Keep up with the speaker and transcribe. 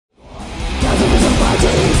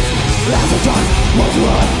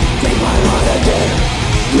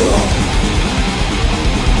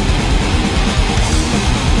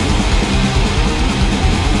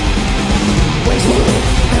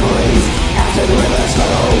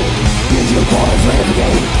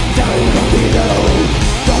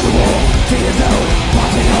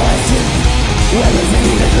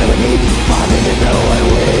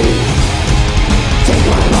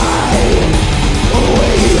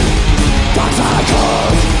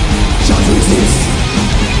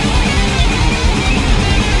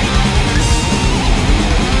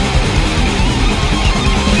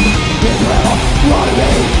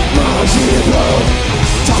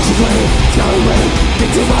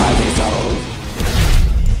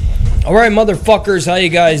Alright, motherfuckers, how you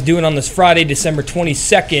guys doing on this Friday, December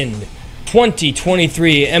 22nd,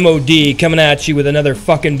 2023? MOD coming at you with another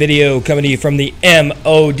fucking video coming to you from the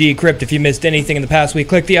MOD Crypt. If you missed anything in the past week,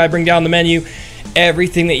 click the I bring down the menu.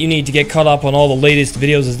 Everything that you need to get caught up on all the latest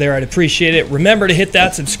videos is there. I'd appreciate it. Remember to hit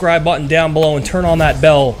that subscribe button down below and turn on that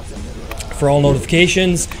bell for all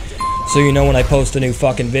notifications so you know when I post a new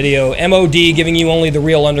fucking video. MOD giving you only the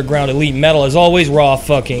real underground elite metal. As always, raw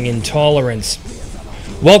fucking intolerance.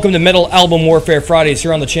 Welcome to Metal Album Warfare Fridays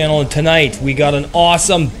here on the channel, and tonight we got an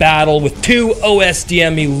awesome battle with two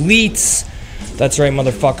OSDM elites. That's right,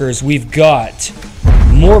 motherfuckers. We've got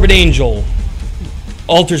Morbid Angel,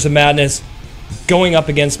 Altars of Madness, going up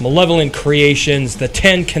against Malevolent Creations, the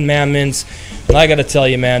 10 Commandments. And I gotta tell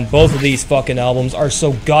you, man, both of these fucking albums are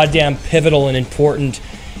so goddamn pivotal and important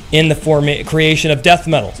in the creation of death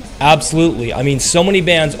metal. Absolutely. I mean, so many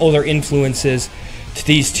bands owe their influences to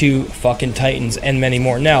these two fucking titans and many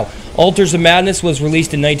more. Now, Altars of Madness was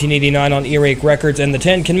released in 1989 on Earache Records, and the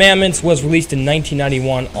 10 Commandments was released in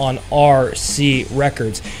 1991 on RC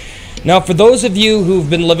Records. Now, for those of you who've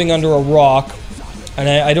been living under a rock, and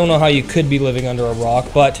I don't know how you could be living under a rock,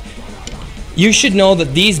 but you should know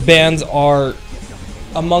that these bands are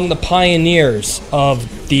among the pioneers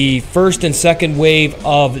of the first and second wave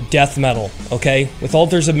of death metal, okay? With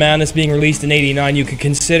Altars of Madness being released in 89, you could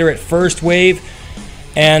consider it first wave.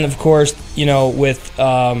 And of course, you know, with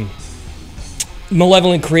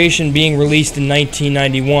Malevolent Creation being released in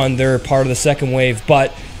 1991, they're part of the second wave.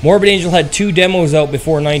 But Morbid Angel had two demos out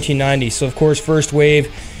before 1990, so of course first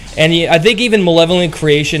wave. And I think even Malevolent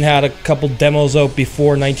Creation had a couple demos out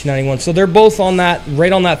before 1991. So they're both on that,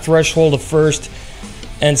 right on that threshold of first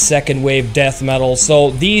and second wave death metal. So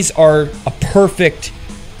these are a perfect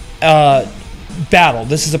battle.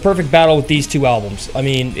 This is a perfect battle with these two albums. I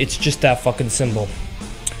mean, it's just that fucking simple.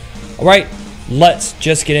 Alright, let's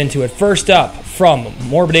just get into it. First up, from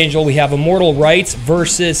Morbid Angel, we have Immortal Rites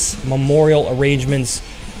versus Memorial Arrangements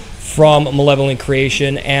from Malevolent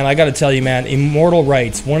Creation. And I gotta tell you, man, Immortal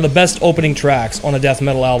Rites, one of the best opening tracks on a death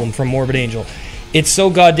metal album from Morbid Angel. It's so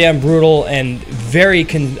goddamn brutal and very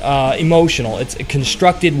emotional. It's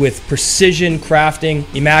constructed with precision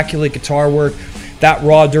crafting, immaculate guitar work, that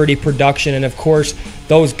raw, dirty production, and of course,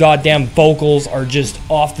 those goddamn vocals are just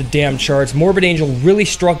off the damn charts. Morbid Angel really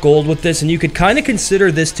struck gold with this, and you could kind of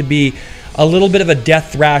consider this to be a little bit of a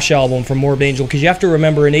death thrash album from Morbid Angel, because you have to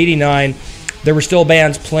remember in '89, there were still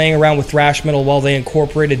bands playing around with thrash metal while they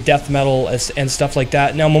incorporated death metal and stuff like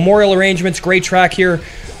that. Now, Memorial Arrangements, great track here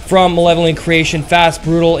from Malevolent Creation. Fast,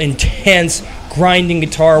 brutal, intense, grinding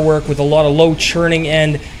guitar work with a lot of low churning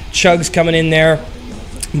end chugs coming in there,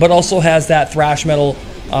 but also has that thrash metal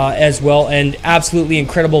as well, and absolutely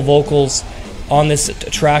incredible vocals on this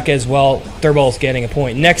track as well. They're both getting a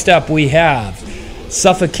point. Next up, we have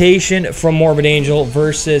Suffocation from Morbid Angel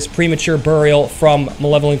versus Premature Burial from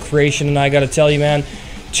Malevolent Creation. And I gotta tell you, man,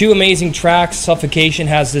 two amazing tracks. Suffocation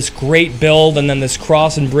has this great build, and then this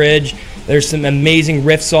cross and bridge. There's some amazing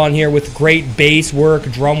riffs on here with great bass work,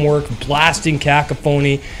 drum work, blasting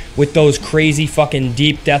cacophony with those crazy fucking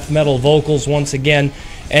deep death metal vocals once again.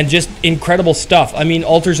 And just incredible stuff. I mean,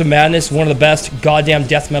 Altars of Madness, one of the best goddamn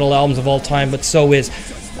death metal albums of all time, but so is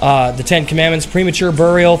the 10 Commandments. Premature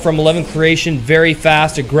Burial from Malevolent Creation, very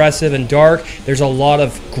fast, aggressive, and dark. There's a lot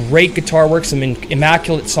of great guitar work, some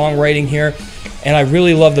immaculate songwriting here, and I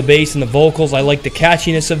really love the bass and the vocals. I like the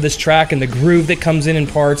catchiness of this track and the groove that comes in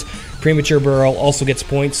parts. Premature Burial also gets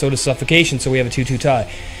points, so does Suffocation, so we have a 2-2 tie.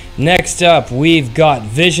 Next up, we've got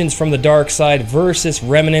Visions from the Dark Side versus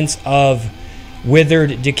Remnants of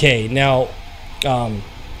Withered Decay. Now,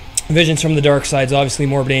 Visions from the Dark Side is obviously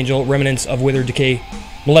Morbid Angel, Remnants of Withered Decay,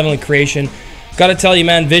 Malevolent Creation. Gotta tell you,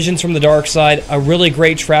 man, Visions from the Dark Side, a really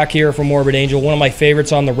great track here from Morbid Angel, one of my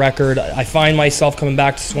favorites on the record. I find myself coming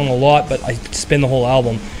back to this one a lot, but I spin the whole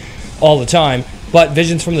album all the time. But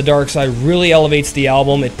Visions from the Dark Side really elevates the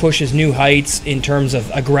album. It pushes new heights in terms of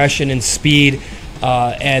aggression and speed.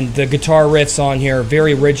 And the guitar riffs on here,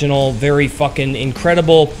 very original, very fucking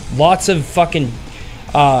incredible. Lots of fucking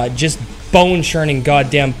just bone-churning,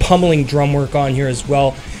 goddamn pummeling drum work on here as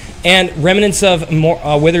well. And remnants of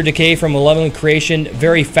Wither Decay from Malevolent Creation,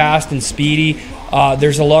 very fast and speedy.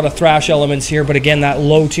 There's a lot of thrash elements here, but again, that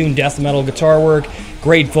low-tune death metal guitar work,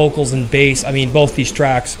 great vocals and bass. I mean, both these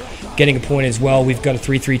tracks getting a point as well. We've got a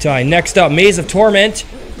 3-3 tie. Next up, Maze of Torment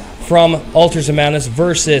from Altars of Madness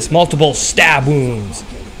versus Multiple Stab Wounds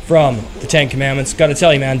from the Ten Commandments. Gotta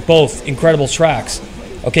tell you, man, both incredible tracks.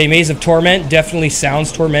 Okay, Maze of Torment definitely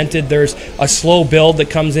sounds tormented. There's a slow build that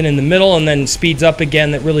comes in the middle and then speeds up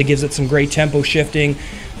again that really gives it some great tempo shifting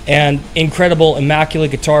and incredible,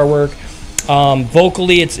 immaculate guitar work.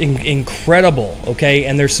 Vocally, it's incredible, okay?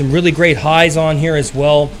 And there's some really great highs on here as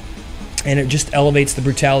well, and it just elevates the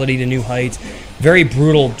brutality to new heights. Very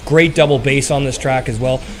brutal, great double bass on this track as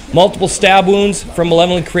well. Multiple Stab Wounds from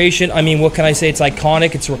Malevolent Creation. I mean, what can I say? It's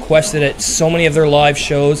iconic. It's requested at so many of their live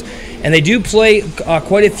shows. And they do play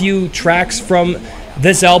quite a few tracks from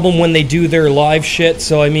this album when they do their live shit.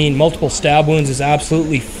 So, I mean, Multiple Stab Wounds is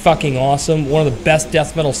absolutely fucking awesome. One of the best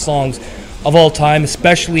death metal songs of all time,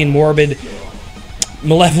 especially in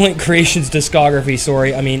Malevolent Creations discography,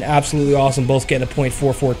 sorry. I mean, absolutely awesome. Both getting a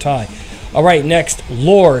 .44 tie. All right, next,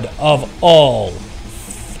 Lord of All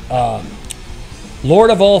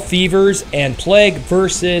Fevers and Plague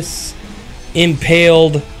versus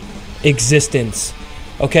Impaled Existence.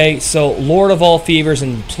 Okay, so Lord of All Fevers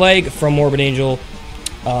and Plague from Morbid Angel,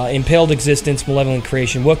 Impaled Existence, Malevolent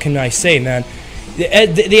Creation. What can I say, man?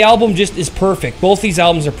 The album just is perfect. Both these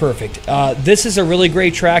albums are perfect. This is a really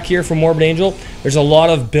great track here from Morbid Angel. There's a lot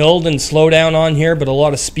of build and slowdown on here, but a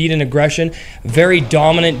lot of speed and aggression. Very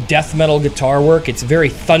dominant death metal guitar work. It's very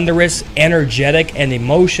thunderous, energetic, and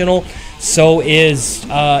emotional. So is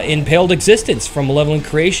Impaled Existence from Malevolent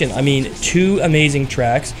Creation. I mean, two amazing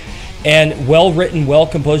tracks and well written, well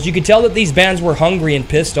composed. You could tell that these bands were hungry and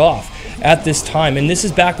pissed off at this time, and this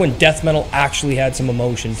is back when death metal actually had some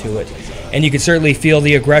emotion to it, and you could certainly feel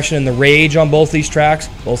the aggression and the rage on both these tracks.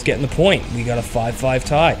 Both getting the point. We got a 5-5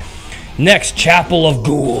 tie. Next, Chapel of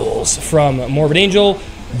Ghouls from Morbid Angel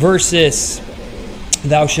versus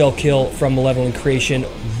Thou Shalt Kill from Malevolent Creation.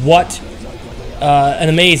 What an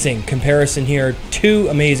amazing comparison here. Two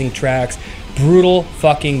amazing tracks. Brutal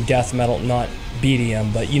fucking death metal, not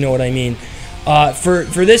BDM, but you know what I mean. For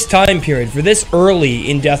this time period, for this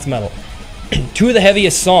early in death metal, two of the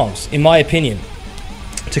heaviest songs, in my opinion,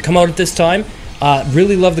 to come out at this time.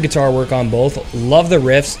 Really love the guitar work on both. Love the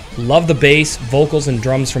riffs. Love the bass, vocals, and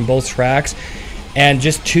drums from both tracks. And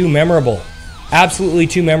just too memorable. Absolutely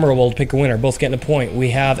too memorable to pick a winner. Both getting a point. We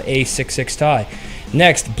have a 6-6 tie.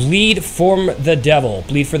 Next, Bleed from the Devil.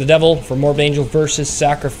 Bleed for the Devil from Morbid Angel versus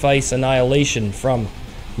Sacrifice Annihilation from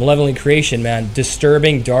Malevolent Creation, man.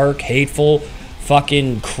 Disturbing, dark, hateful,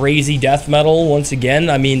 fucking crazy death metal once again.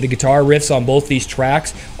 I mean, the guitar riffs on both these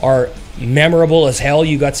tracks are memorable as hell.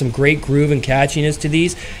 You got some great groove and catchiness to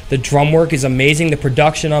these. The drum work is amazing. The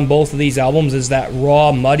production on both of these albums is that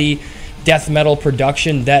raw, muddy death metal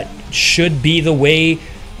production that should be the way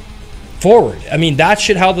forward. I mean, that's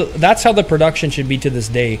how the production should be to this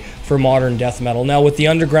day for modern death metal. Now, with the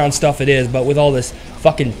underground stuff, it is, but with all this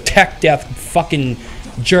fucking tech death, fucking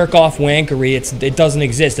jerk-off wankery, it doesn't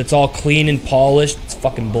exist. It's all clean and polished. It's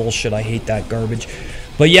fucking bullshit. I hate that garbage.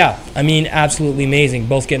 But yeah, I mean, absolutely amazing.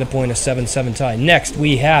 Both getting a point, a 7-7 tie. Next,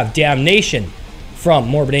 we have Damnation from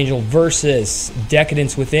Morbid Angel versus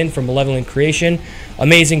Decadence Within from Malevolent Creation.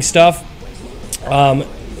 Amazing stuff.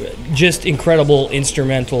 Just incredible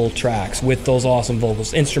instrumental tracks with those awesome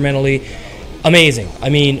vocals. Instrumentally, amazing. I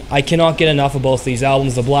mean, I cannot get enough of both these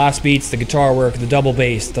albums. The blast beats, the guitar work, the double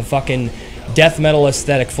bass, the fucking death metal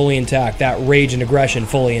aesthetic fully intact, that rage and aggression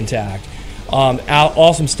fully intact.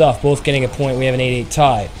 Awesome stuff, both getting a point. We have an 8-8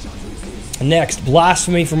 tie. Next,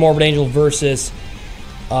 Blasphemy from Morbid Angel versus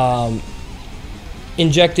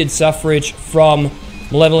Injected Suffrage from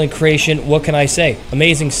Malevolent Creation. What can I say?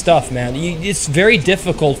 Amazing stuff, man. It's very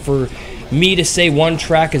difficult for me to say one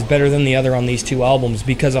track is better than the other on these two albums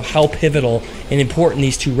because of how pivotal and important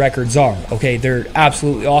these two records are. Okay, they're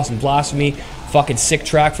absolutely awesome. Blasphemy, fucking sick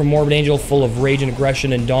track from Morbid Angel, full of rage and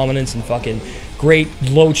aggression and dominance and fucking great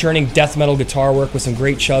low-churning death metal guitar work with some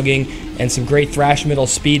great chugging and some great thrash metal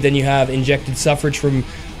speed. Then you have Injected Suffrage from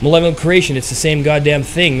Malevolent Creation. It's the same goddamn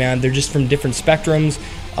thing, man. They're just from different spectrums.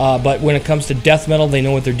 But when it comes to death metal, they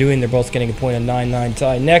know what they're doing. They're both getting a point, a 9-9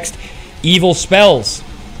 tie. Next, Evil Spells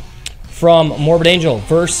from Morbid Angel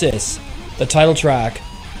versus the title track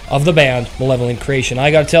of the band, Malevolent Creation. I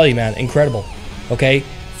gotta tell you, man, incredible. Okay?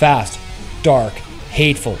 Fast, dark,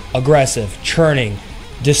 hateful, aggressive, churning,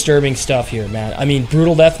 disturbing stuff here, man. I mean,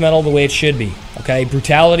 brutal death metal the way it should be, okay?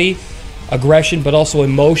 Brutality, aggression, but also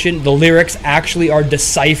emotion. The lyrics actually are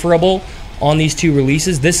decipherable on these two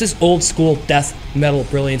releases. This is old school death metal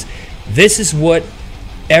brilliance. This is what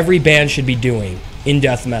every band should be doing in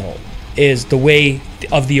death metal, is the way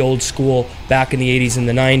of the old school back in the 80s and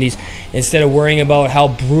the 90s. Instead of worrying about how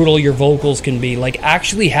brutal your vocals can be, like,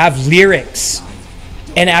 actually have lyrics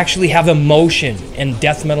and actually have emotion, and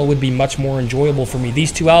death metal would be much more enjoyable for me.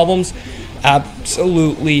 These two albums,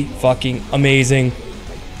 absolutely fucking amazing.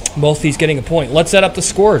 Both these getting a point. Let's set up the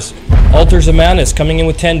scores. Altars of Madness coming in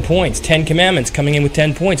with 10 points. 10 Commandments coming in with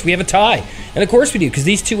 10 points. We have a tie. And of course we do, because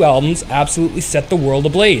these two albums absolutely set the world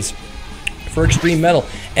ablaze for extreme metal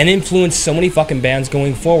and influenced so many fucking bands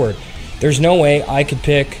going forward. There's no way I could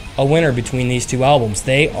pick a winner between these two albums.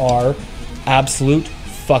 They are absolute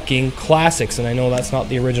fucking classics, and I know that's not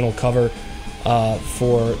the original cover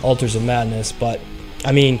for Altars of Madness, but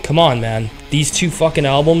I mean, come on, man. These two fucking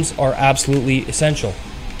albums are absolutely essential.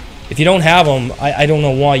 If you don't have them, I don't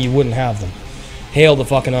know why you wouldn't have them. Hail the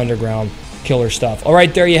fucking underground. Killer stuff.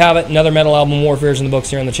 Alright, there you have it. Another metal album warfare's in the books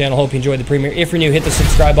here on the channel. Hope you enjoyed the premiere. If you're new, hit the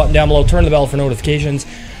subscribe button down below. Turn the bell for notifications.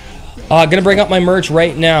 Gonna bring up my merch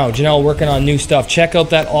right now. Janelle working on new stuff. Check out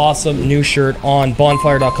that awesome new shirt on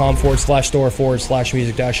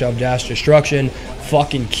bonfire.com/store/music-of-destruction.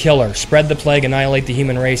 Fucking killer. Spread the plague, annihilate the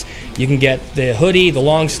human race. You can get the hoodie, the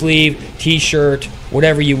long sleeve, t-shirt,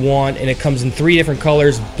 whatever you want, and it comes in 3 different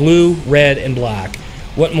colors: blue, red, and black.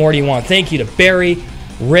 What more do you want? Thank you to Barry,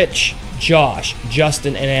 Rich, Josh,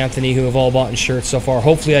 Justin, and Anthony, who have all bought in shirts so far.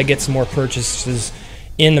 Hopefully I get some more purchases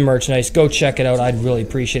in the merchandise. Go check it out. I'd really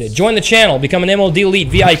appreciate it. Join the channel. Become an MLD Elite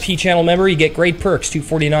VIP channel member. You get great perks.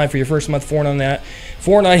 $249 for your first month,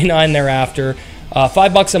 $4.99 thereafter.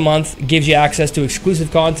 $5 a month gives you access to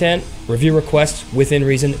exclusive content, review requests within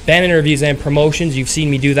reason, band interviews and promotions. You've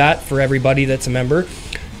seen me do that for everybody that's a member.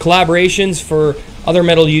 Collaborations for other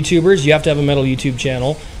metal YouTubers. You have to have a metal YouTube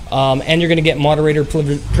channel. And you're going to get moderator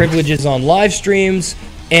privileges on live streams,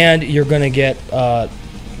 and you're going to get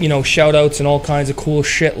you know, shout outs and all kinds of cool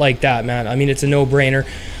shit like that, man. I mean, it's a no-brainer.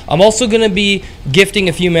 I'm also going to be gifting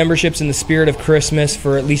a few memberships in the spirit of Christmas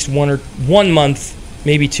for at least 1 month,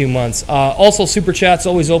 maybe 2 months. Also, super chat's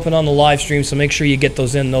always open on the live stream, so make sure you get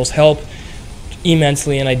those in. Those help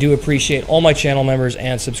immensely, and I do appreciate all my channel members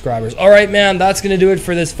and subscribers. All right, man, that's going to do it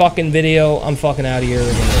for this fucking video. I'm fucking out of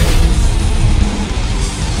here.